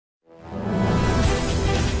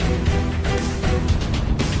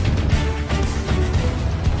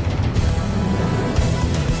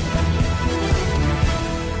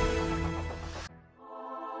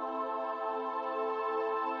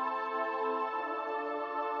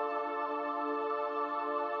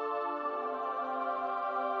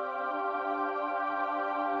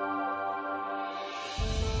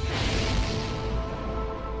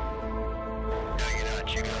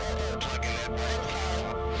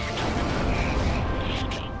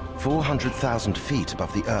400,000 feet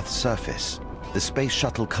above the Earth's surface, the space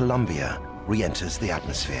shuttle Columbia re-enters the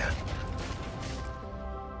atmosphere.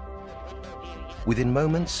 Within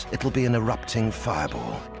moments, it'll be an erupting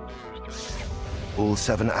fireball. All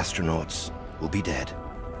 7 astronauts will be dead.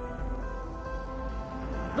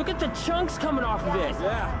 Look at the chunks coming off of it!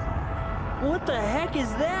 Yeah. What the heck is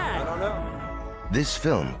that? I don't know. This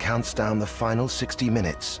film counts down the final 60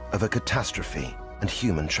 minutes of a catastrophe and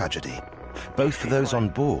human tragedy, both for those on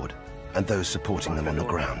board and those supporting them on the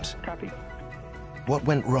ground. What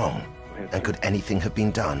went wrong, and could anything have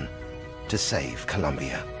been done to save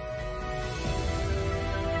Columbia?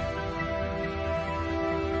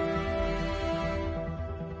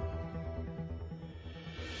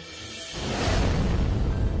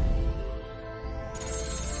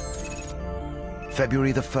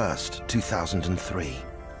 February the 1st, 2003.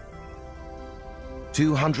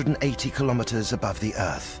 280 kilometers above the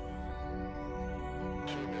Earth.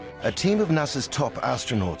 A team of NASA's top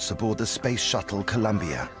astronauts aboard the space shuttle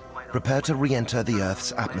Columbia prepare to re-enter the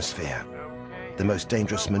Earth's atmosphere, the most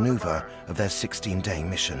dangerous maneuver of their 16-day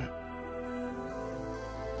mission.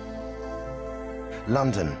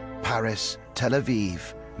 London, Paris, Tel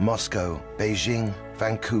Aviv, Moscow, Beijing,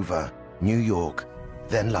 Vancouver, New York,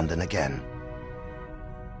 then London again.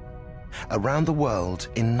 Around the world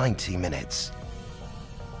in 90 minutes.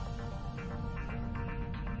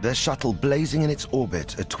 Their shuttle blazing in its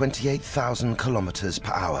orbit at 28,000 kilometers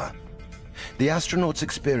per hour. The astronauts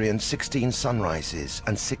experience 16 sunrises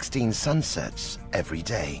and 16 sunsets every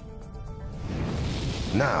day.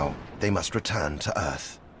 Now they must return to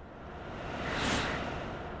Earth.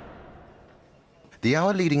 The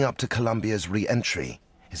hour leading up to Columbia's re-entry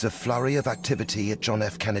is a flurry of activity at John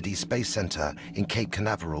F. Kennedy Space Center in Cape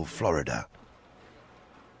Canaveral, Florida.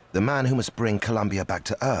 The man who must bring Columbia back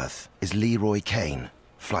to Earth is Leroy Cain,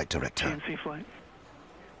 flight director.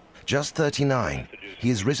 Just 39, he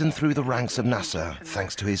has risen through the ranks of NASA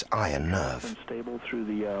thanks to his iron nerve.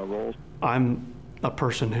 I'm a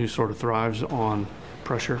person who sort of thrives on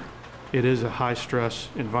pressure. It is a high-stress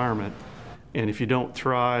environment, and if you don't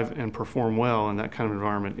thrive and perform well in that kind of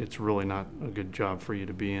environment, it's really not a good job for you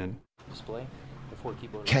to be in.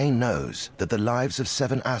 Cain knows that the lives of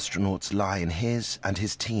 7 astronauts lie in his and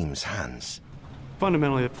his team's hands.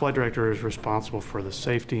 Fundamentally, the flight director is responsible for the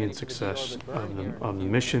safety and success of the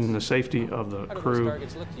mission, the safety of the crew,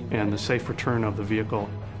 and the safe return of the vehicle.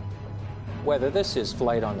 Whether this is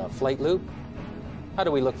flight on the flight loop, how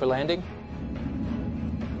do we look for landing?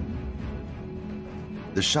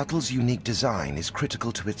 The shuttle's unique design is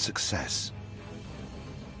critical to its success.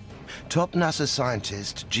 Top NASA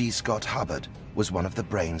scientist G. Scott Hubbard was one of the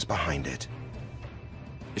brains behind it.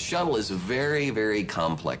 The shuttle is a very, very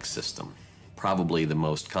complex system. Probably the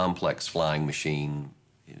most complex flying machine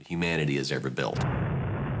humanity has ever built.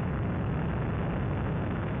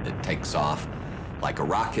 It takes off like a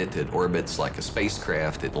rocket, it orbits like a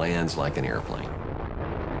spacecraft, it lands like an airplane.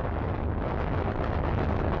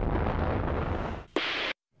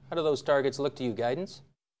 How do those targets look to you, guidance?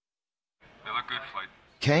 They look good, flight.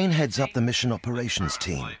 Cain heads up the mission operations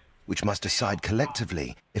team, which must decide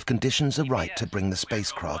collectively if conditions are right to bring the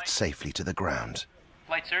spacecraft safely to the ground.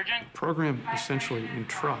 Flight surgeon? The program essentially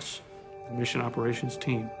entrusts the mission operations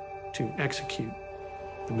team to execute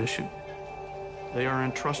the mission. They are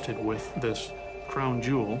entrusted with this crown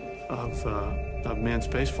jewel of manned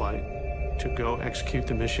spaceflight to go execute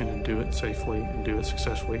the mission and do it safely and do it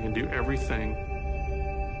successfully and do everything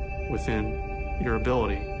within your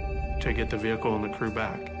ability to get the vehicle and the crew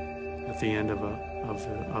back at the end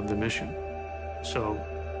of the mission. So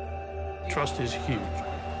trust is huge.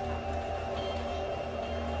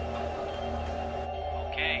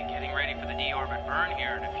 Okay, getting ready for the deorbit burn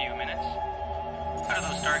here in a few minutes. How do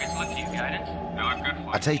those targets look to you, guidance? They look good,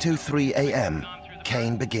 flight. At 8:03 a.m.,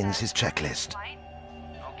 Cain begins his checklist.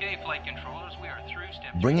 Okay, flight controllers, we are through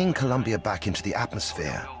step. Bringing Columbia back into the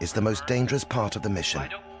atmosphere is the most dangerous part of the mission,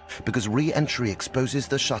 because re-entry exposes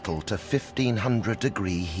the shuttle to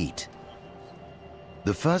 1,500-degree heat.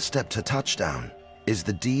 The first step to touchdown is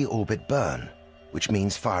the de-orbit burn, which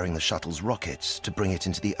means firing the shuttle's rockets to bring it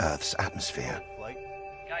into the Earth's atmosphere.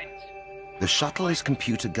 The shuttle is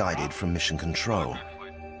computer-guided from mission control.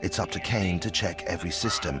 It's up to Cain to check every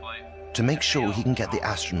system to make sure he can get the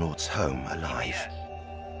astronauts home alive.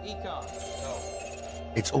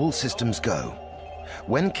 It's all systems go.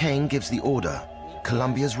 When Cain gives the order,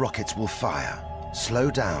 Columbia's rockets will fire, slow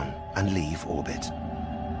down, and leave orbit.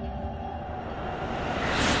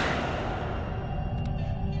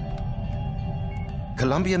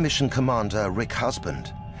 Columbia mission commander Rick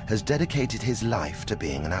Husband has dedicated his life to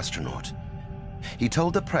being an astronaut. He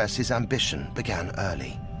told the press his ambition began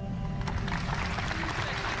early.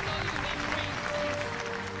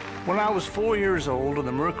 When I was 4 years old and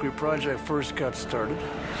the Mercury project first got started,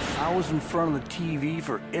 I was in front of the TV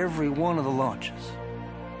for every one of the launches.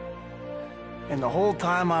 And the whole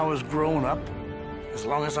time I was growing up, as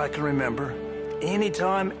long as I can remember,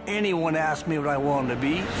 anytime anyone asked me what I wanted to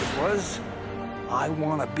be, it was, I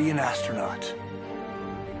want to be an astronaut.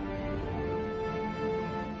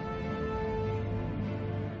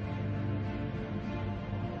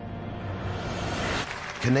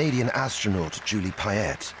 Canadian astronaut Julie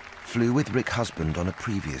Payette flew with Rick Husband on a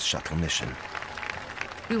previous shuttle mission.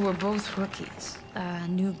 We were both rookies,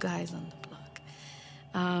 new guys on the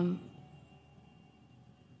block,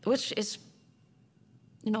 which is,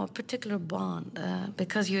 you know, a particular bond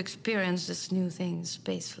because you experience this new thing,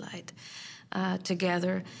 spaceflight,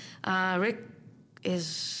 together. Rick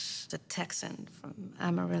is a Texan from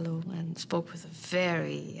Amarillo and spoke with a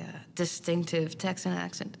very distinctive Texan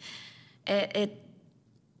accent.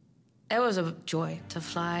 It was a joy to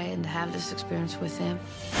fly and have this experience with him.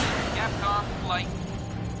 Capcom flight.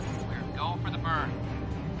 We're go for the burn.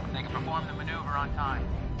 They can perform the maneuver on time.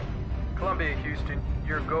 Columbia, Houston,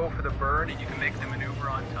 you're go for the burn and you can make the maneuver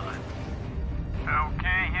on time.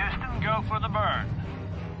 Okay, Houston, go for the burn.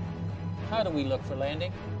 How do we look for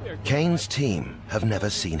landing? Kane's team have never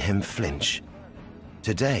seen him flinch.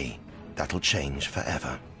 Today, that'll change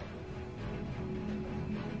forever.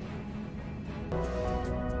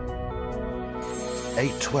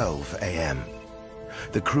 8:12 a.m.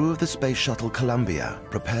 The crew of the Space Shuttle Columbia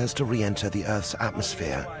prepares to re-enter the Earth's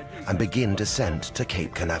atmosphere and begin descent to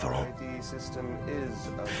Cape Canaveral.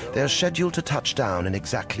 They are scheduled to touch down in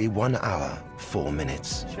exactly 1 hour, 4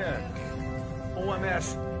 minutes. Check.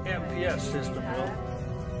 OMS MPS system, Will.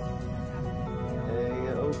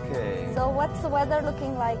 Okay. So what's the weather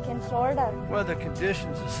looking like in Florida? Weather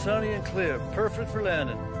conditions are sunny and clear, perfect for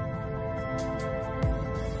landing.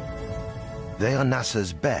 They are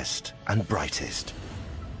NASA's best and brightest.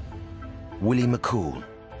 Willie McCool,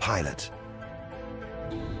 pilot.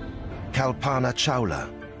 Kalpana Chawla,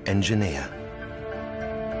 engineer.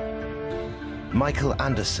 Michael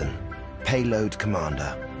Anderson, payload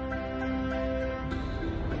commander.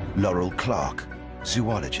 Laurel Clark,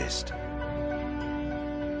 zoologist.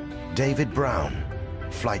 David Brown,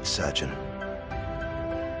 flight surgeon.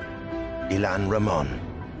 Ilan Ramon,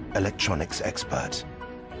 electronics expert.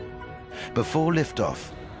 Before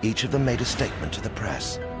liftoff, each of them made a statement to the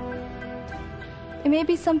press. It may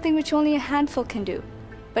be something which only a handful can do,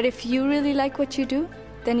 but if you really like what you do,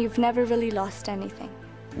 then you've never really lost anything.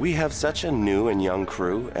 We have such a new and young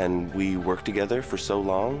crew, and we work together for so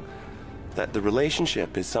long that the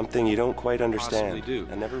relationship is something you don't quite understand. Do.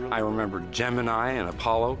 Really I remember Gemini and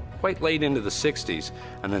Apollo quite late into the 60s,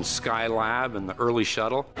 and then Skylab and the early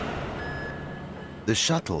shuttle. The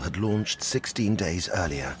shuttle had launched 16 days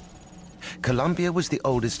earlier. Columbia was the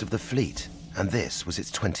oldest of the fleet, and this was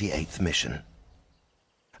its 28th mission.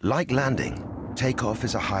 Like landing, takeoff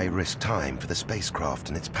is a high-risk time for the spacecraft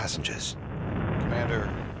and its passengers. Commander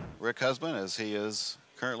Rick Husband, as he is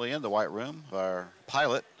currently in the White Room, our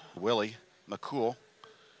pilot, Willie McCool.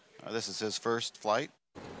 This is his first flight.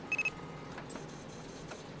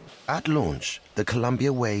 At launch, the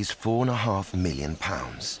Columbia weighs 4.5 million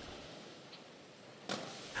pounds.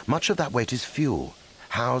 Much of that weight is fuel,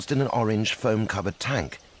 housed in an orange foam-covered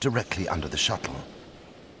tank directly under the shuttle.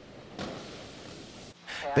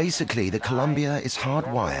 Basically, the Columbia is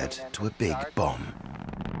hardwired to a big bomb.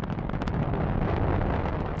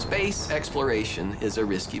 Space exploration is a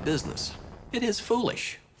risky business. It is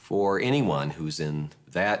foolish for anyone who's in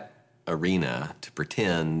that arena to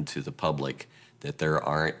pretend to the public that there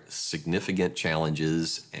aren't significant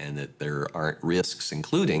challenges and that there aren't risks,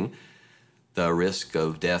 including the risk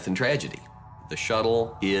of death and tragedy. The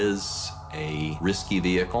shuttle is a risky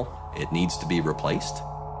vehicle. It needs to be replaced.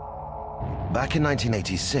 Back in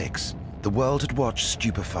 1986, the world had watched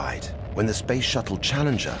stupefied when the Space Shuttle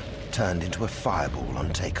Challenger turned into a fireball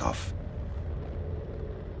on takeoff.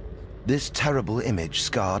 This terrible image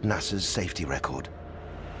scarred NASA's safety record.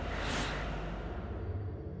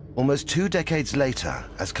 Almost 2 decades later,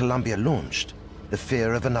 as Columbia launched, the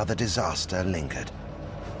fear of another disaster lingered.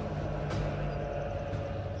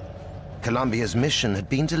 Columbia's mission had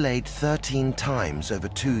been delayed 13 times over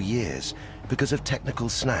 2 years because of technical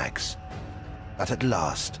snags. But at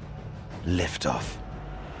last, liftoff.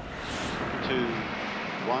 2,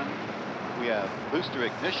 1. We have booster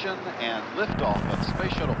ignition and liftoff of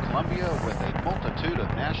Space Shuttle Columbia with a multitude of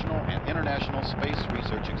national and international space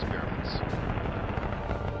research experiments.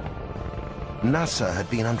 NASA had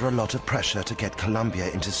been under a lot of pressure to get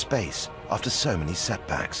Columbia into space after so many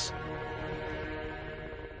setbacks.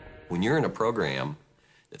 When you're in a program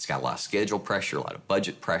It's got a lot of schedule pressure, a lot of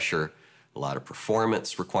budget pressure, a lot of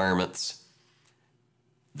performance requirements.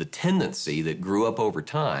 The tendency that grew up over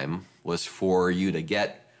time was for you to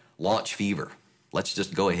get launch fever. Let's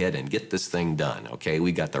just go ahead and get this thing done, okay?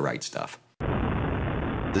 We got the right stuff.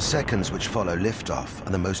 The seconds which follow liftoff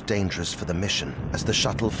are the most dangerous for the mission as the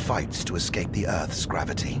shuttle fights to escape the Earth's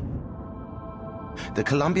gravity. The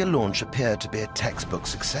Columbia launch appeared to be a textbook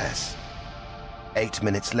success. 8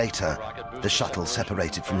 minutes later, the shuttle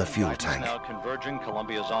separated from the fuel tank. Now converging,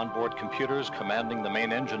 Columbia's onboard computers commanding the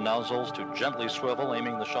main engine nozzles to gently swivel,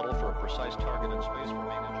 aiming the shuttle for a precise target in space for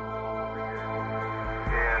main engine.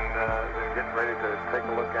 And they're getting ready to take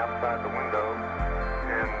a look outside the window.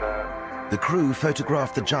 And the crew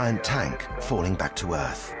photographed the giant tank falling back to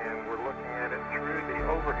Earth. and we're looking at it through the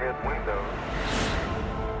overhead window.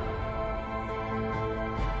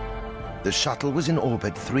 The shuttle was in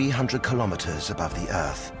orbit 300 kilometers above the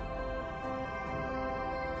Earth,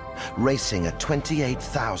 racing at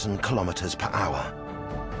 28,000 kilometers per hour.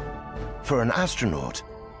 For an astronaut,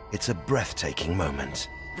 it's a breathtaking moment.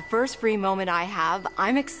 The first free moment I have,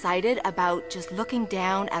 I'm excited about just looking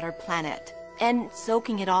down at our planet and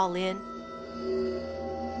soaking it all in.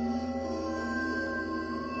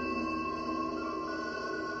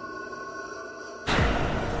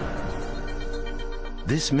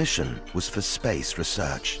 This mission was for space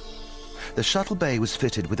research. The shuttle bay was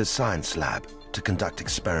fitted with a science lab to conduct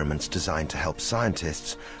experiments designed to help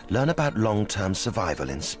scientists learn about long-term survival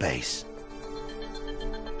in space.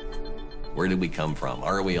 Where did we come from?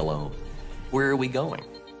 Are we alone? Where are we going?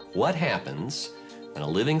 What happens when a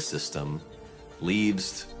living system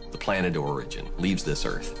leaves the planet of origin, leaves this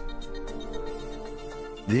Earth?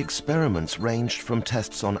 The experiments ranged from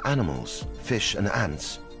tests on animals, fish and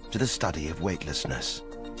ants, to the study of weightlessness.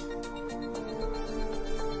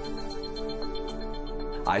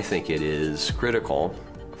 I think it is critical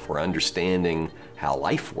for understanding how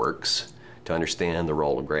life works to understand the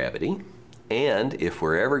role of gravity. And if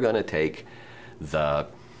we're ever going to take the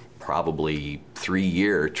probably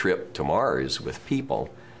 3-year trip to Mars with people,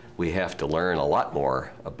 we have to learn a lot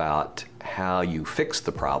more about how you fix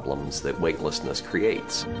the problems that weightlessness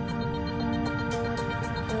creates.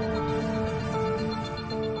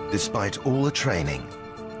 Despite all the training,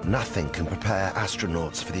 nothing can prepare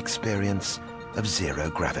astronauts for the experience of zero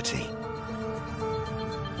gravity.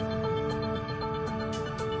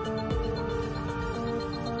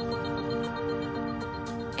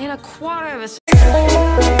 In a quarter of a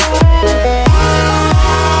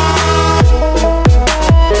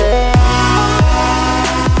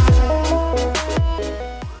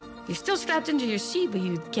You're still strapped into your seat, but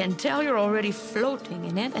you can tell you're already floating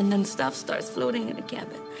in it, and then stuff starts floating in the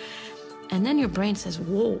cabin. And then your brain says,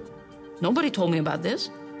 whoa, nobody told me about this.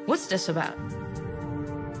 What's this about?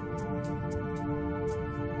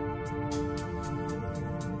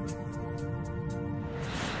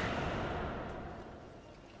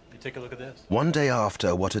 Take a look at this. One day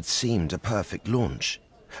after what had seemed a perfect launch,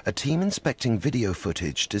 a team inspecting video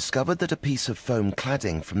footage discovered that a piece of foam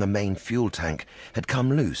cladding from the main fuel tank had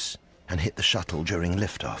come loose and hit the shuttle during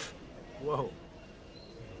liftoff. Whoa.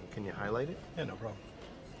 Can you highlight it? Yeah, no problem.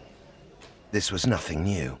 This was nothing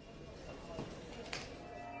new.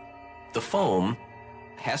 The foam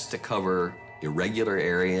has to cover irregular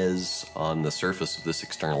areas on the surface of this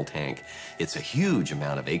external tank. It's a huge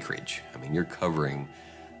amount of acreage. I mean, you're covering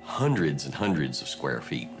hundreds and hundreds of square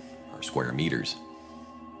feet or square meters.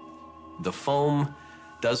 The foam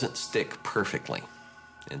doesn't stick perfectly.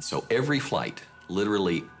 And so every flight,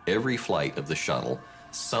 literally every flight of the shuttle,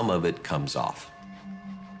 some of it comes off.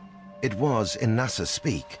 It was, in NASA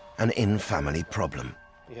speak, an in-family problem.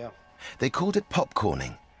 Yeah. They called it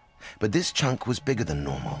popcorning, but this chunk was bigger than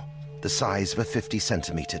normal, the size of a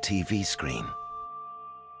 50-centimeter TV screen.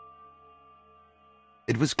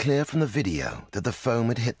 It was clear from the video that the foam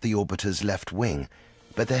had hit the orbiter's left wing,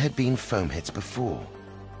 but there had been foam hits before.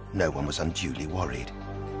 No one was unduly worried.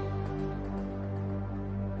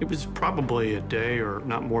 It was probably a day or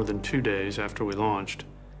not more than 2 days after we launched,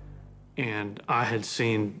 and I had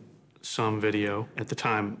seen some video. At the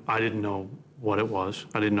time, I didn't know what it was.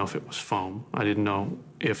 I didn't know if it was foam. I didn't know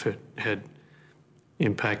if it had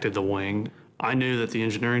impacted the wing. I knew that the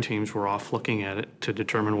engineering teams were off looking at it to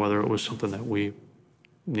determine whether it was something that we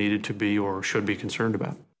needed to be or should be concerned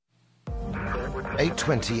about.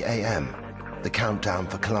 8:20 a.m. The countdown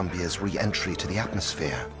for Columbia's re-entry to the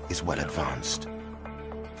atmosphere is well advanced.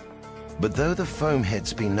 But though the foam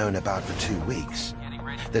hit's been known about for 2 weeks,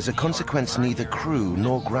 there's a consequence neither crew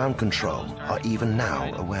nor ground control are even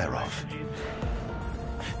now aware of.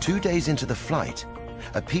 2 days into the flight,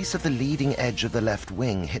 a piece of the leading edge of the left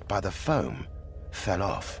wing hit by the foam fell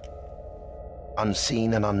off.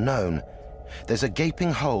 Unseen and unknown, there's a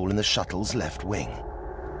gaping hole in the shuttle's left wing.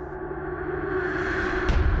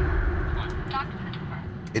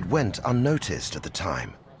 It went unnoticed at the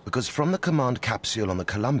time because from the command capsule on the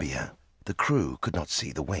Columbia, the crew could not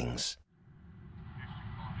see the wings.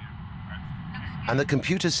 And the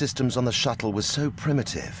computer systems on the shuttle were so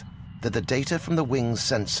primitive that the data from the wing's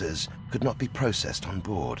sensors could not be processed on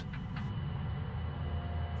board.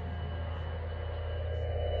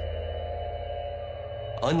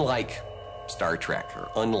 Unlike Star Trek or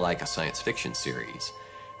unlike a science fiction series,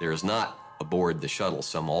 there is not aboard the shuttle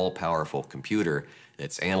some all-powerful computer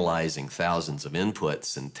that's analyzing thousands of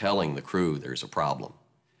inputs and telling the crew there's a problem.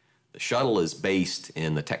 The shuttle is based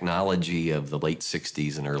in the technology of the late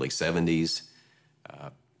 60s and early 70s.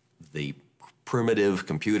 The primitive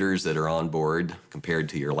computers that are on board compared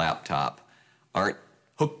to your laptop aren't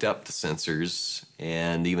hooked up to sensors,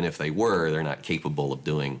 and even if they were, they're not capable of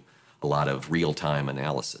doing a lot of real-time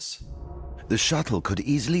analysis. The shuttle could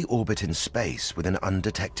easily orbit in space with an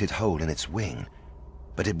undetected hole in its wing,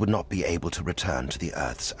 but it would not be able to return to the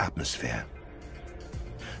Earth's atmosphere.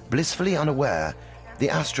 Blissfully unaware, the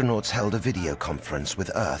astronauts held a video conference with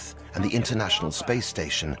Earth and the International Space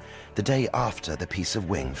Station the day after the piece of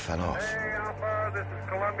wing fell off. Hey, Alpha, this is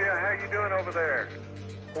Columbia. How you doing over there?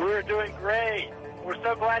 We're doing great. We're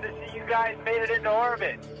so glad to see you guys made it into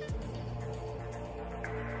orbit.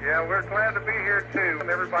 Yeah, we're glad to be here too. And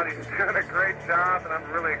everybody's doing a great job, and I'm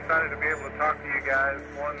really excited to be able to talk to you guys.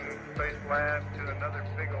 One space lab to another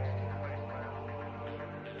big old space lab.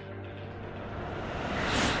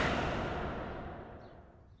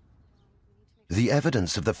 The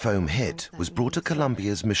evidence of the foam hit was brought to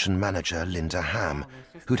Columbia's mission manager, Linda Ham,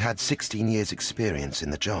 who'd had 16 years' experience in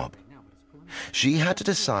the job. She had to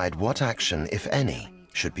decide what action, if any,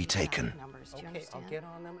 should be taken.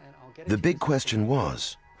 The big question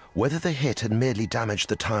was whether the hit had merely damaged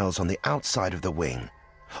the tiles on the outside of the wing,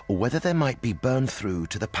 or whether there might be burn-through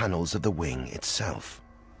to the panels of the wing itself.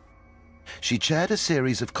 She chaired a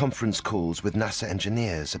series of conference calls with NASA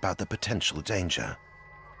engineers about the potential danger.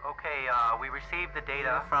 Okay, we received the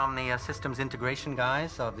data from the systems integration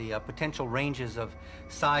guys of the potential ranges of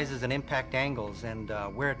sizes and impact angles and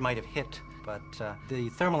where it might have hit, but the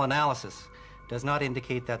thermal analysis does not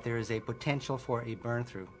indicate that there is a potential for a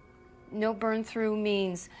burn-through. No burn-through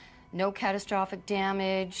means no catastrophic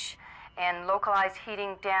damage, and localized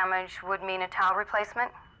heating damage would mean a tile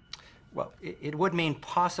replacement? Well, it would mean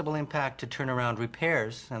possible impact to turnaround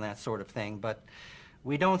repairs and that sort of thing, but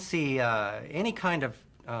we don't see any kind of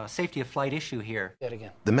safety of flight issue here.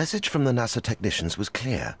 The message from the NASA technicians was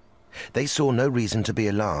clear. They saw no reason to be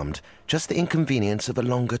alarmed, just the inconvenience of a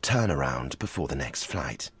longer turnaround before the next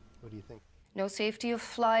flight. What do you think? No safety of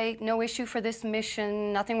flight, no issue for this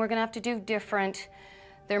mission, nothing we're gonna have to do different.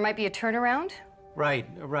 There might be a turnaround? Right.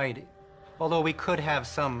 Although we could have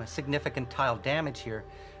some significant tile damage here,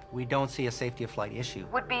 we don't see a safety of flight issue.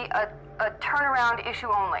 Would be a turnaround issue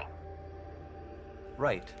only.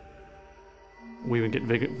 Right. We would get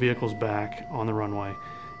vehicles back on the runway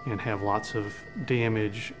and have lots of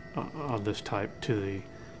damage of this type to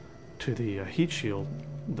the heat shield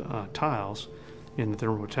tiles in the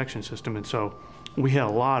thermal protection system. And so we had a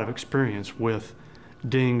lot of experience with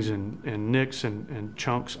dings and nicks and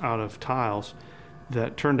chunks out of tiles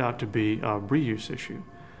that turned out to be a reuse issue.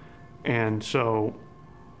 And so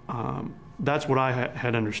that's what I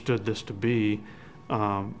had understood this to be.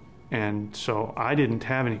 And so I didn't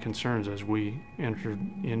have any concerns as we entered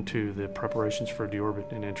into the preparations for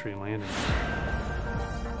deorbit and entry and landing.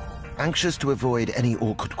 Anxious to avoid any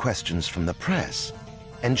awkward questions from the press,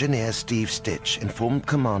 engineer Steve Stitch informed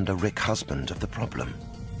Commander Rick Husband of the problem.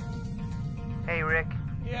 Hey, Rick.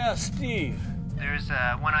 Yeah, Steve. There's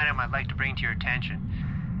one item I'd like to bring to your attention.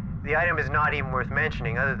 The item is not even worth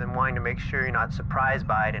mentioning other than wanting to make sure you're not surprised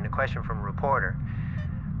by it in a question from a reporter.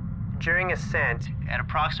 During ascent, at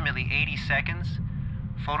approximately 80 seconds,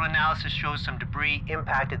 photo analysis shows some debris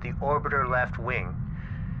impacted the orbiter left wing.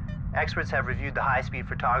 Experts have reviewed the high-speed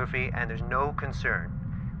photography and there's no concern.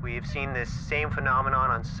 We have seen this same phenomenon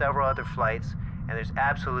on several other flights and there's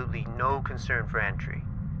absolutely no concern for entry.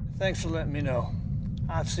 Thanks for letting me know.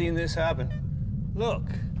 I've seen this happen. Look,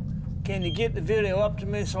 can you get the video up to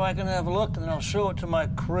me so I can have a look and then I'll show it to my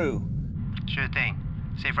crew? Sure thing.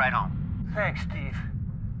 Safe ride home. Thanks, Steve.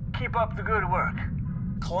 Keep up the good work.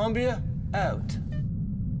 Columbia, out.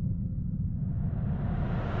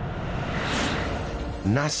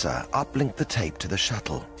 NASA uplinked the tape to the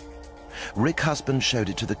shuttle. Rick Husband showed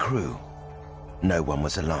it to the crew. No one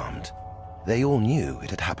was alarmed. They all knew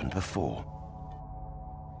it had happened before.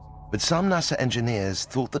 But some NASA engineers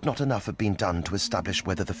thought that not enough had been done to establish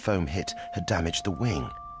whether the foam hit had damaged the wing.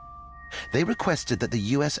 They requested that the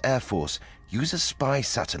US Air Force use a spy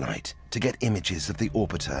satellite to get images of the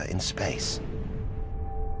orbiter in space.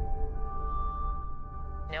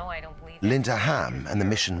 No, I don't believe Linda Ham and the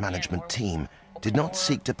mission management team did not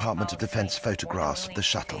seek Department of Defense photographs of the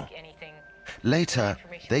shuttle. Later,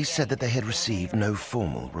 they said that they had received no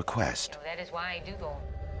formal request. that is why I do go.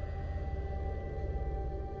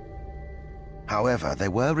 However,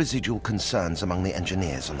 there were residual concerns among the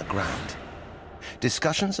engineers on the ground.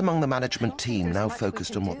 Discussions among the management team now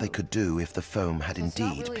focused on what they could do if the foam had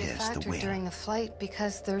indeed pierced the wing. During the flight,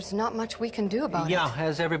 because there's not much we can do about it. Yeah,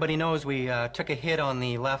 as everybody knows, we took a hit on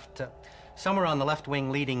the left, somewhere on the left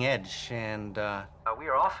wing leading edge, and we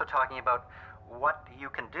are also talking about what you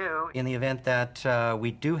can do in the event that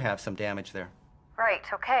we do have some damage there. Right,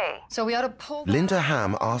 okay. So we ought to pull... Linda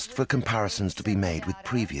Ham asked for comparisons to be made with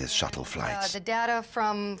previous shuttle flights. the data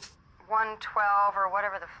from 112 or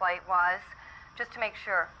whatever the flight was, just to make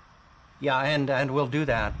sure. Yeah, and we'll do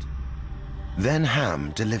that. Then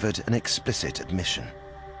Ham delivered an explicit admission.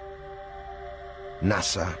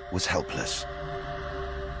 NASA was helpless.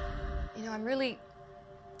 You know, I really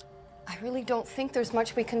don't think there's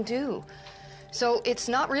much we can do. So it's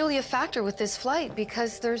not really a factor with this flight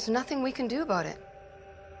because there's nothing we can do about it.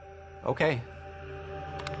 Okay.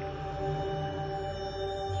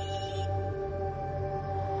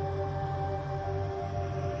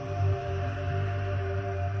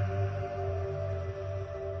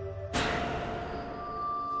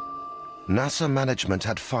 NASA management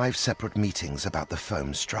had 5 separate meetings about the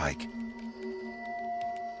foam strike.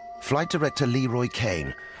 Flight Director Leroy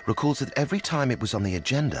Kane recalls that every time it was on the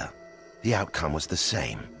agenda, the outcome was the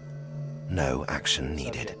same. No action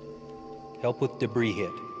needed. Help with debris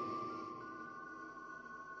hit.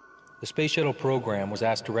 The Space Shuttle program was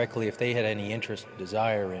asked directly if they had any interest or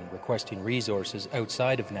desire in requesting resources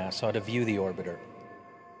outside of NASA to view the orbiter.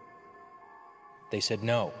 They said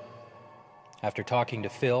no. After talking to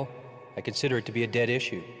Phil, I consider it to be a dead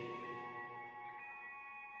issue.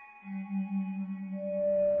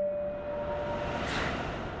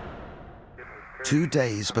 Two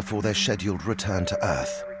days before their scheduled return to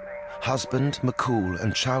Earth, Husband, McCool,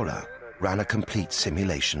 and Chowla ran a complete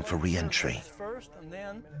simulation for re-entry.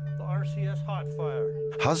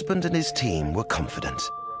 Husband and his team were confident.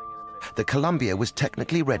 The Columbia was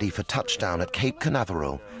technically ready for touchdown at Cape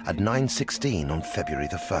Canaveral at 9:16 on February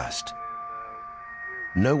the 1st.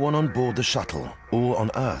 No one on board the shuttle or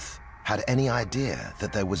on Earth had any idea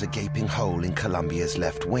that there was a gaping hole in Columbia's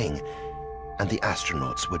left wing, and the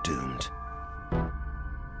astronauts were doomed.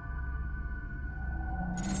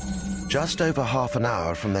 Just over half an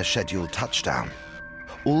hour from their scheduled touchdown,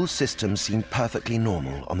 all systems seemed perfectly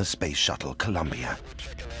normal on the Space Shuttle Columbia.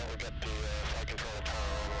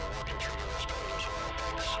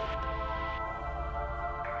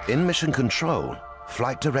 In Mission Control,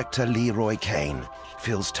 Flight Director Leroy Kane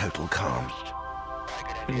feels total calm.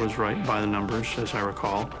 It was right by the numbers, as I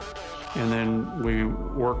recall. And then we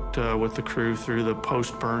worked with the crew through the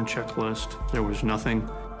post-burn checklist. There was nothing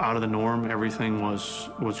out of the norm. Everything was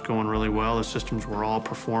going really well. The systems were all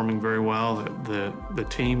performing very well. The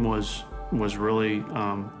team was really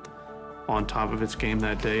on top of its game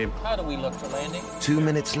that day. How do we look for landing? 2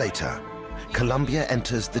 minutes later, Columbia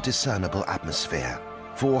enters the discernible atmosphere,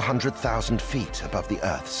 400,000 feet above the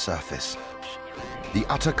Earth's surface. The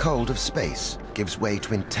utter cold of space gives way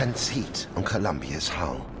to intense heat on Columbia's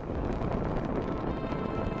hull.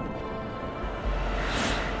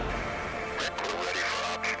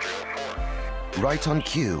 Right on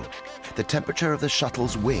cue, the temperature of the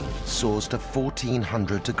shuttle's wing soars to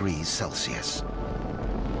 1,400 degrees Celsius.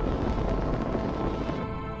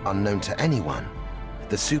 Unknown to anyone,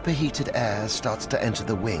 the superheated air starts to enter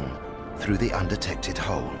the wing through the undetected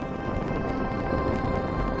hole.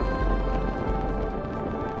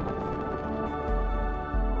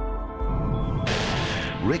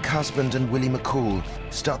 Rick Husband and Willie McCool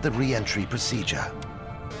start the re-entry procedure.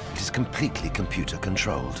 It is completely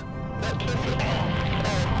computer-controlled.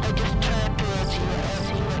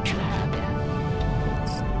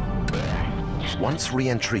 Once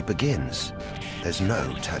re-entry begins, there's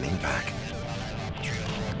no turning back.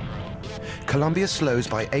 Columbia slows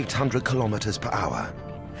by 800 kilometers per hour,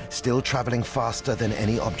 still traveling faster than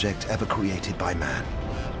any object ever created by man.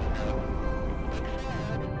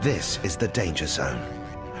 This is the danger zone,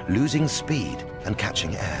 losing speed and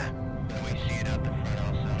catching air.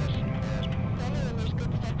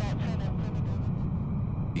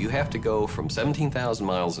 You have to go from 17,000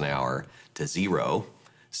 miles an hour to 0,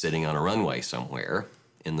 sitting on a runway somewhere,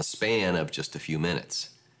 in the span of just a few minutes.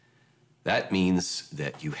 That means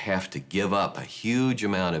that you have to give up a huge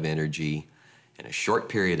amount of energy in a short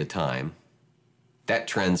period of time. That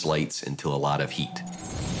translates into a lot of heat.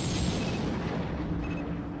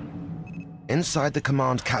 Inside the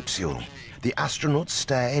command capsule, the astronauts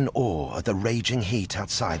stare in awe at the raging heat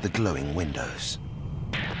outside the glowing windows.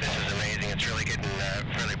 This is amazing. It's really getting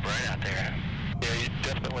really bright out there. Yeah, you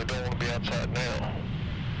definitely don't want to be outside now.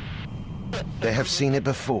 They have seen it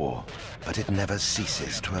before, but it never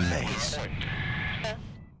ceases to amaze.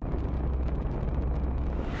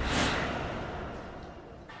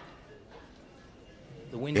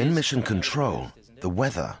 In mission control, the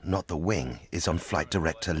weather, not the wing, is on Flight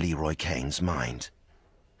Director Leroy Kane's mind.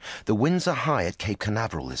 The winds are high at Cape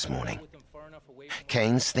Canaveral this morning.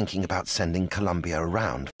 Kane's thinking about sending Columbia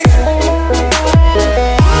around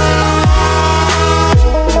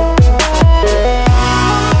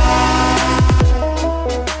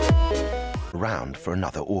for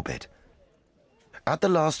another orbit. At the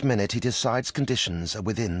last minute, he decides conditions are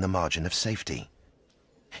within the margin of safety.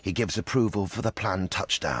 He gives approval for the planned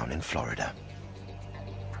touchdown in Florida.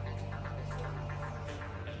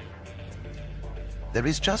 There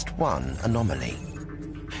is just one anomaly.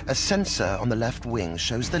 A sensor on the left wing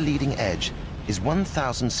shows the leading edge is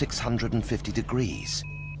 1,650 degrees,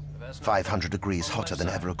 500 degrees hotter than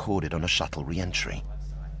ever recorded on a shuttle re-entry.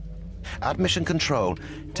 At mission control,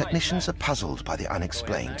 technicians are puzzled by the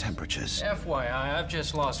unexplained temperatures. FYI, I've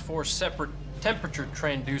just lost 4 separate temperature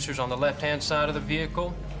transducers on the left-hand side of the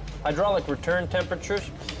vehicle. Hydraulic return temperatures,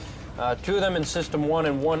 2 of them in System 1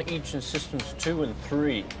 and 1 each in Systems 2 and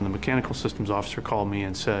 3. The mechanical systems officer called me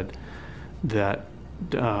and said that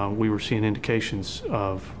we were seeing indications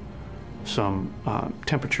of some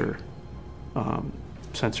temperature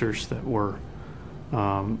sensors that were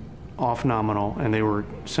off nominal, and they were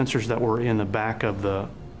sensors that were in the back of the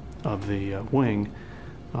wing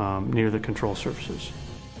near the control surfaces.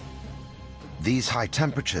 These high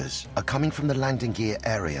temperatures are coming from the landing gear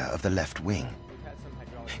area of the left wing.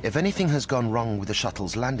 If anything has gone wrong with the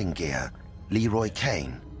shuttle's landing gear, Leroy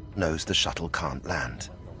Kane knows the shuttle can't land.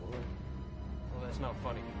 Well, that's not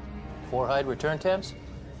funny. 4 hide return temps?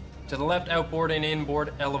 To the left outboard and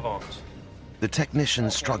inboard elevons. The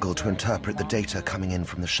technicians struggle to interpret the data coming in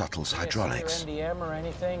from the shuttle's hydraulics. NDM or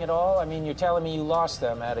anything at all? I mean, you're telling me you lost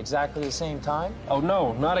them at exactly the same time? Oh,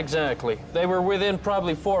 no, not exactly. They were within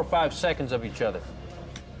probably 4 or 5 seconds of each other.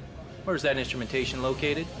 Where's that instrumentation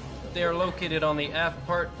located? They are located on the aft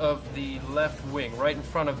part of the left wing, right in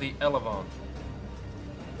front of the elevon.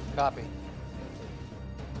 Copy.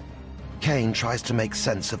 Kane tries to make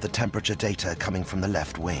sense of the temperature data coming from the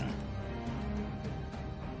left wing.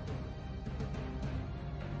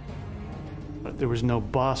 There was no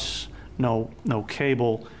bus, no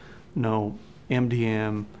cable, no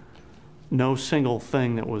MDM, no single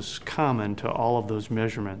thing that was common to all of those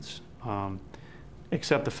measurements,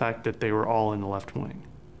 except the fact that they were all in the left wing.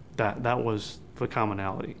 That was the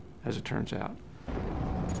commonality, as it turns out.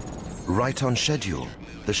 Right on schedule,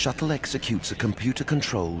 the shuttle executes a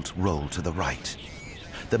computer-controlled roll to the right.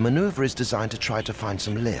 The maneuver is designed to try to find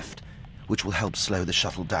some lift, which will help slow the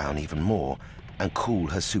shuttle down even more and cool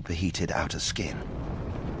her superheated outer skin.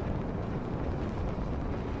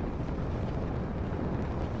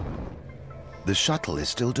 The shuttle is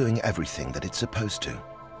still doing everything that it's supposed to.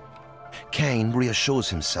 Kane reassures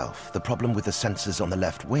himself the problem with the sensors on the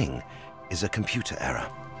left wing is a computer error.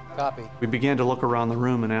 Copy. We began to look around the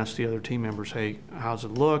room and ask the other team members, hey, how's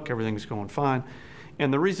it look? Everything's going fine.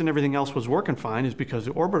 And the reason everything else was working fine is because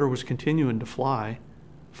the orbiter was continuing to fly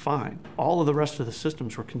fine. All of the rest of the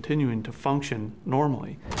systems were continuing to function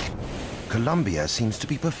normally. Columbia seems to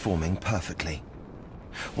be performing perfectly.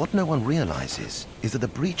 What no one realizes is that the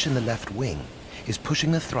breach in the left wing is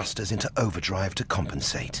pushing the thrusters into overdrive to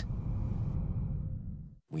compensate.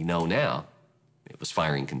 We know now it was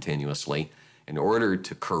firing continuously in order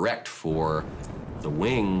to correct for the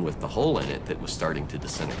wing with the hole in it that was starting to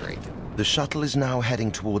disintegrate. The shuttle is now heading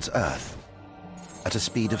towards Earth at a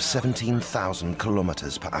speed of 17,000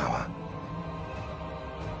 kilometers per hour.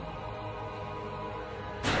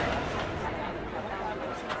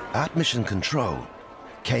 At mission control,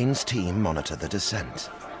 Kane's team monitor the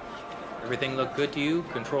descent. Everything look good to you?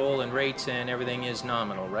 Control and rates and everything is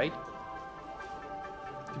nominal, right?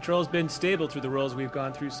 Control's been stable through the rolls we've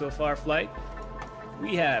gone through so far, Flight.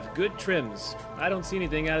 We have good trims. I don't see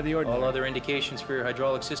anything out of the ordinary. All other indications for your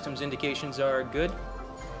hydraulic systems indications are good?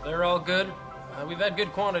 They're all good. We've had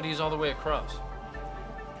good quantities all the way across.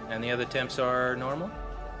 And the other temps are normal?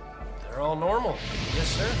 They're all normal. Yes,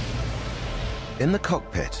 sir. In the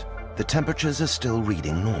cockpit, the temperatures are still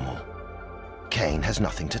reading normal. Kane has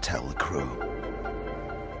nothing to tell the crew.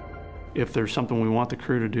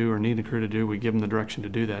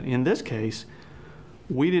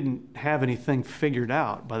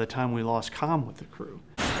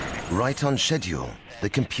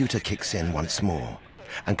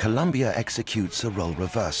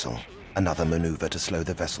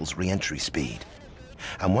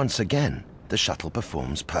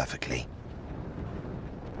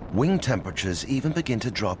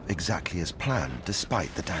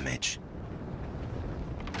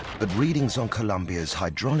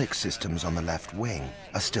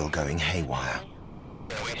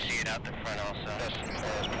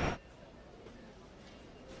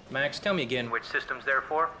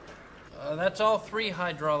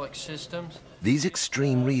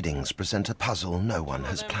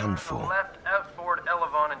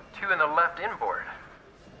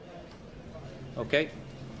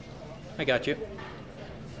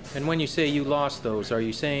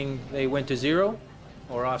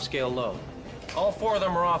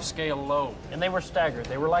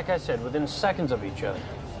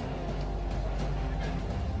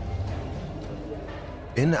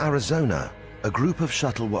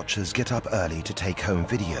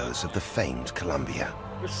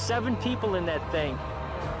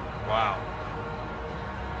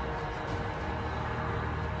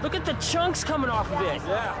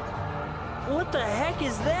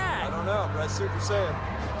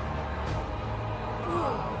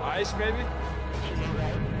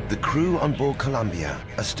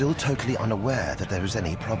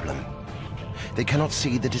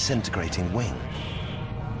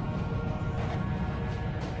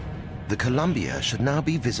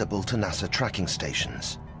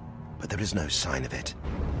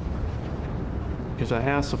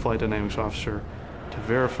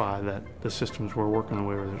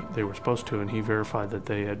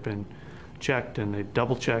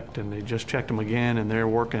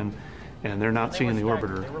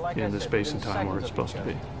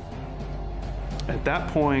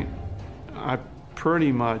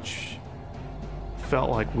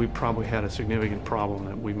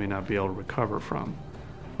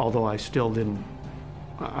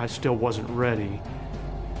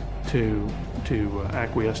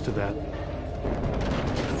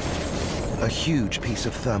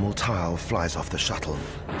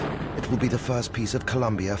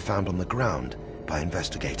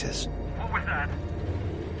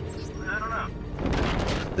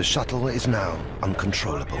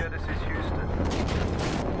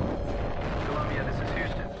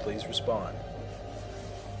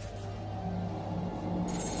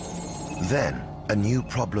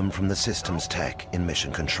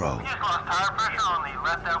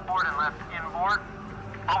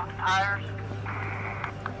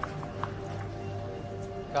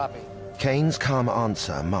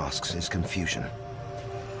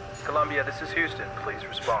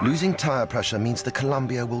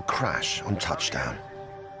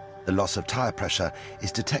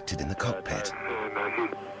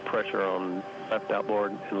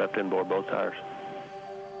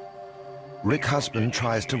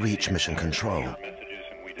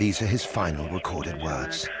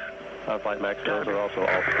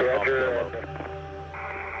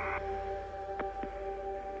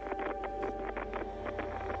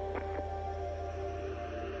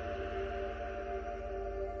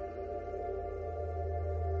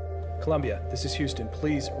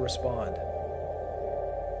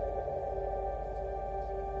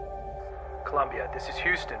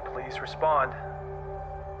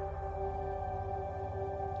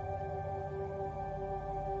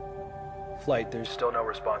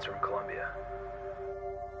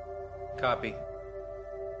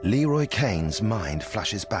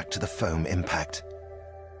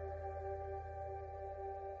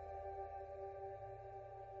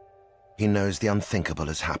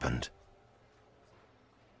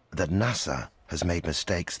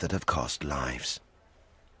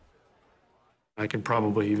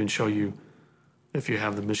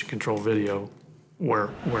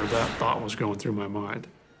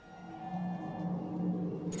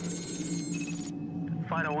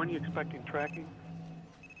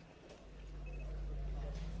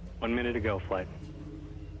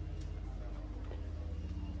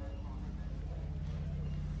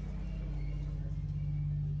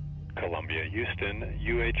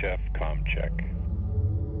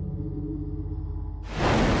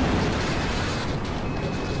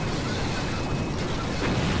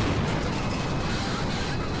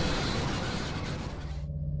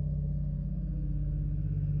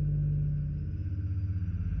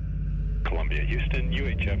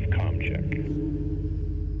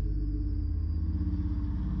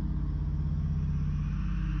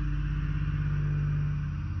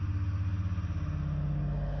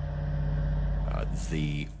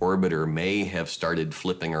 The orbiter may have started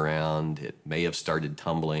flipping around, it may have started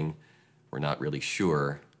tumbling, we're not really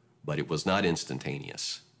sure, but it was not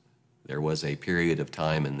instantaneous. There was a period of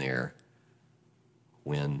time in there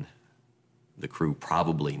when the crew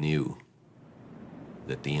probably knew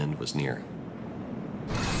that the end was near.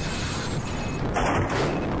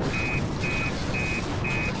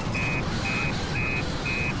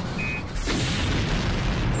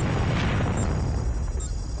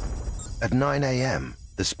 At 9 a.m.,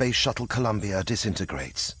 the Space Shuttle Columbia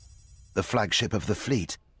disintegrates. The flagship of the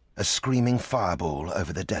fleet, a screaming fireball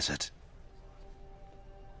over the desert.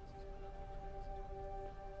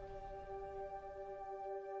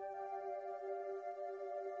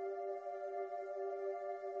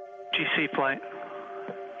 GC flight.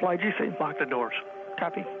 Flight GC, lock the doors.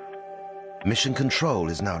 Copy. Mission control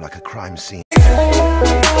is now like a crime scene.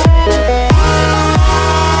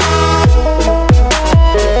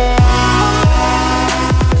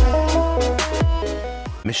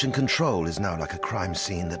 Mission control is now like a crime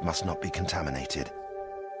scene that must not be contaminated.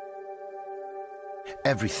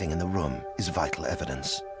 Everything in the room is vital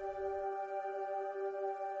evidence.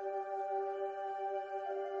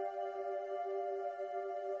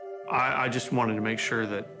 I just wanted to make sure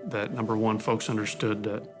that number one, folks understood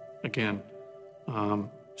that, again,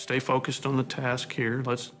 stay focused on the task here.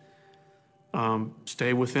 Let's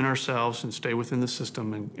stay within ourselves and stay within the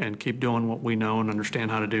system and keep doing what we know and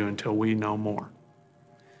understand how to do until we know more.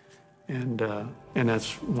 And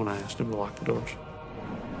that's when I asked him to lock the doors.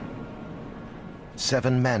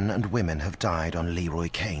 7 men and women have died on Leroy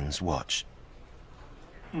Kane's watch.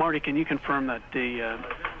 Marty, can you confirm that the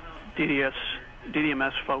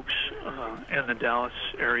DDMS folks in the Dallas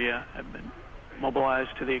area have been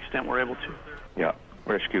mobilized to the extent we're able to? Yeah,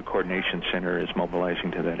 Rescue Coordination Center is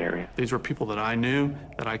mobilizing to that area. These were people that I knew,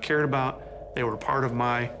 that I cared about. They were part of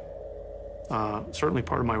my, certainly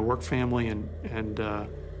part of my work family, and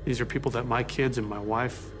these are people that my kids and my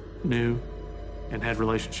wife knew and had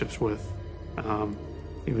relationships with.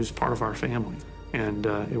 He was part of our family, and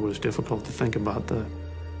it was difficult to think about the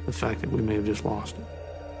fact that we may have just lost it.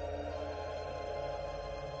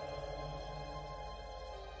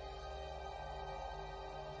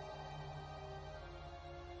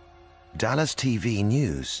 Dallas TV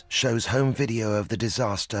News shows home video of the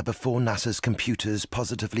disaster before NASA's computers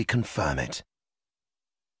positively confirm it.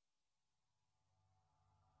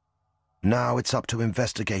 Now it's up to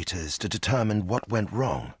investigators to determine what went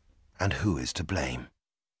wrong and who is to blame.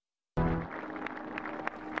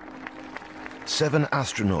 7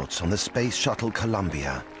 astronauts on the Space Shuttle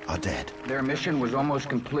Columbia are dead. Their mission was almost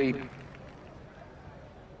complete,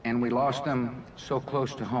 and we lost them so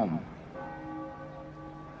close to home.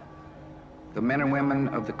 The men and women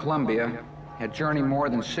of the Columbia had journeyed more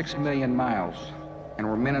than 6 million miles and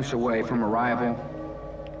were minutes away from arrival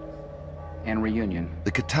and reunion.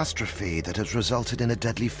 The catastrophe that has resulted in a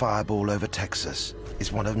deadly fireball over Texas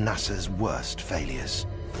is one of NASA's worst failures.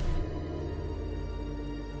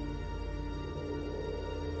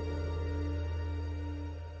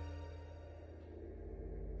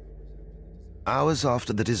 Hours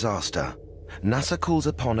after the disaster, NASA calls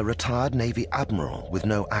upon a retired Navy admiral with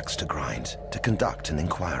no axe to grind to conduct an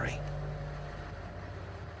inquiry.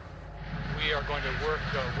 We are going to work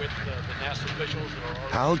with the NASA officials.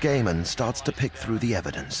 Hal Gaiman starts to pick through the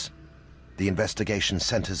evidence. The investigation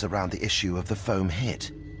centers around the issue of the foam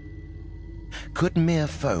hit. Could mere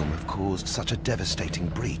foam have caused such a devastating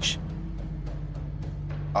breach?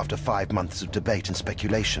 After 5 months of debate and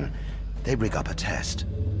speculation, they rig up a test.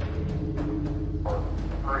 3,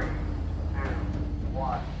 2,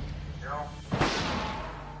 1, 0.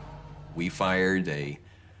 We fired a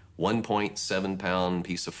 1.7-pound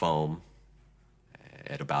piece of foam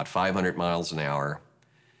at about 500 miles an hour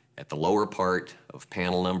at the lower part of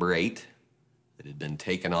panel number 8 that had been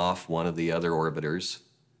taken off one of the other orbiters.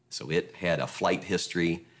 So it had a flight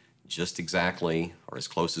history just exactly, or as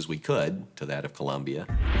close as we could, to that of Columbia.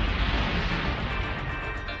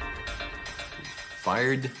 We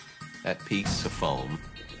fired that piece of foam,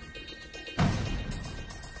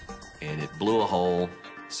 and it blew a hole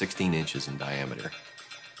 16 inches in diameter.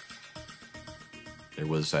 There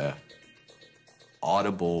was a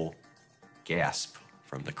audible gasp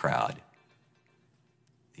from the crowd.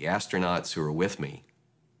 The astronauts who were with me,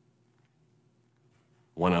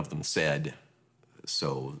 one of them said,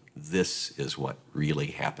 "So this is what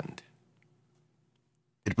really happened."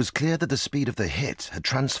 It was clear that the speed of the hit had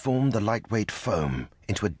transformed the lightweight foam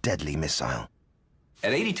into a deadly missile.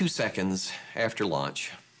 At 82 seconds after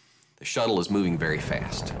launch, the shuttle is moving very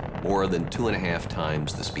fast, more than 2.5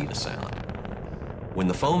 times the speed of sound. When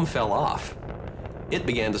the foam fell off, it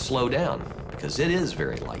began to slow down because it is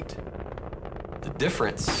very light. The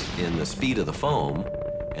difference in the speed of the foam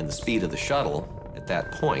and the speed of the shuttle at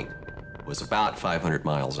that point was about 500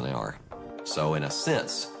 miles an hour. So in a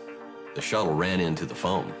sense, the shuttle ran into the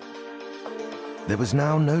foam. There was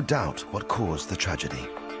now no doubt what caused the tragedy.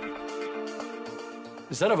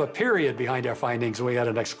 Instead of a period behind our findings, we had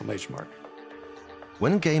an exclamation mark.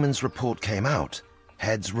 When Gaiman's report came out,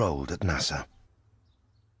 heads rolled at NASA.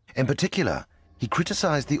 In particular, he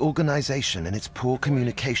criticized the organization and its poor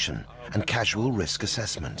communication and casual risk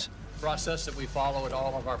assessment. Process that we follow at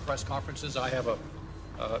all of our press conferences. I have a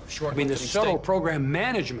short. I mean, the shuttle program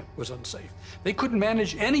management was unsafe. They couldn't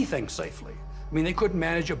manage anything safely. I mean, they couldn't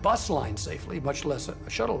manage a bus line safely, much less a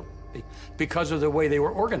shuttle, because of the way they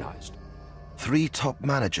were organized. 3 top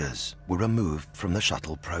managers were removed from the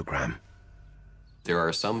shuttle program. There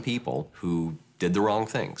are some people who did the wrong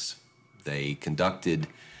things. They conducted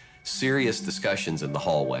serious discussions in the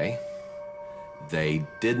hallway. They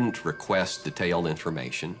didn't request detailed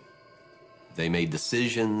information. They made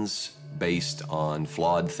decisions based on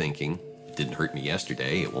flawed thinking. It didn't hurt me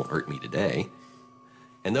yesterday, it won't hurt me today.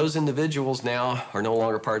 And those individuals now are no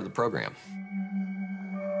longer part of the program.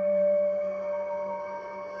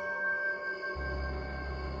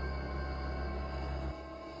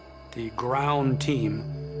 The ground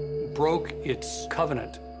team broke its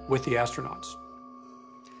covenant with the astronauts.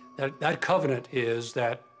 That covenant is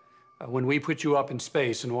that when we put you up in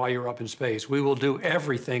space and while you're up in space, we will do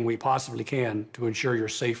everything we possibly can to ensure your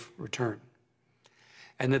safe return.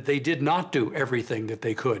 And that they did not do everything that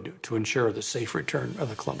they could to ensure the safe return of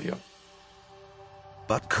the Columbia.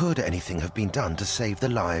 But could anything have been done to save the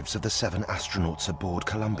lives of the 7 astronauts aboard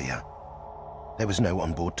Columbia? There was no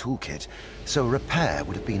onboard toolkit, so a repair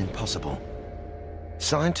would have been impossible.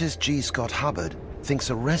 Scientist G. Scott Hubbard thinks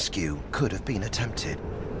a rescue could have been attempted.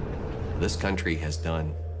 This country has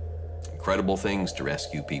done incredible things to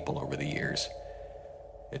rescue people over the years.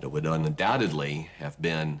 It would undoubtedly have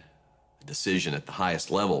been a decision at the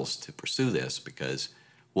highest levels to pursue this, because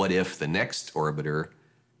what if the next orbiter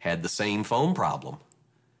had the same foam problem,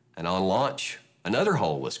 and on launch another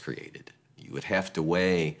hole was created? You would have to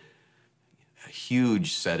weigh a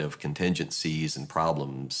huge set of contingencies and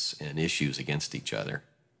problems and issues against each other.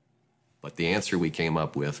 But the answer we came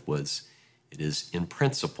up with was, it is in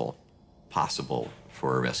principle possible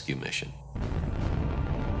for a rescue mission.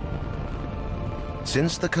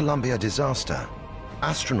 Since the Columbia disaster,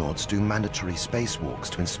 astronauts do mandatory spacewalks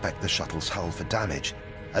to inspect the shuttle's hull for damage,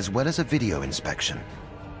 as well as a video inspection.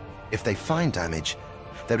 If they find damage,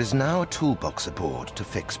 there is now a toolbox aboard to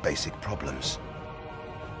fix basic problems.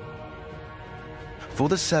 For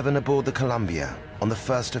the 7 aboard the Columbia on the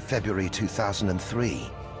 1st of February 2003,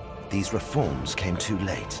 these reforms came too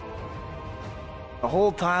late. The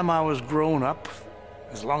whole time I was growing up,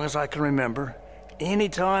 as long as I can remember,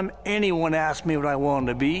 anytime anyone asked me what I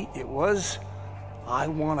wanted to be, it was, I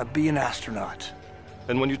want to be an astronaut.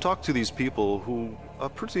 And when you talk to these people who are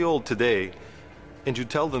pretty old today, and you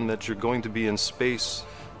tell them that you're going to be in space,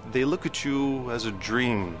 they look at you as a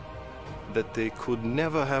dream that they could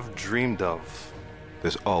never have dreamed of.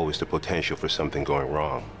 There's always the potential for something going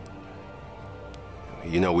wrong.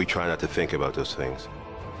 You know, we try not to think about those things.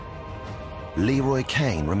 Leroy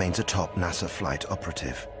Kane remains a top NASA flight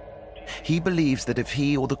operative. He believes that if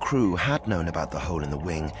he or the crew had known about the hole in the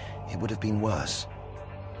wing, it would have been worse.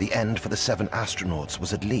 The end for the 7 astronauts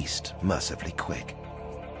was at least mercifully quick.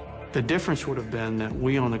 The difference would have been that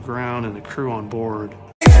we on the ground and the crew on board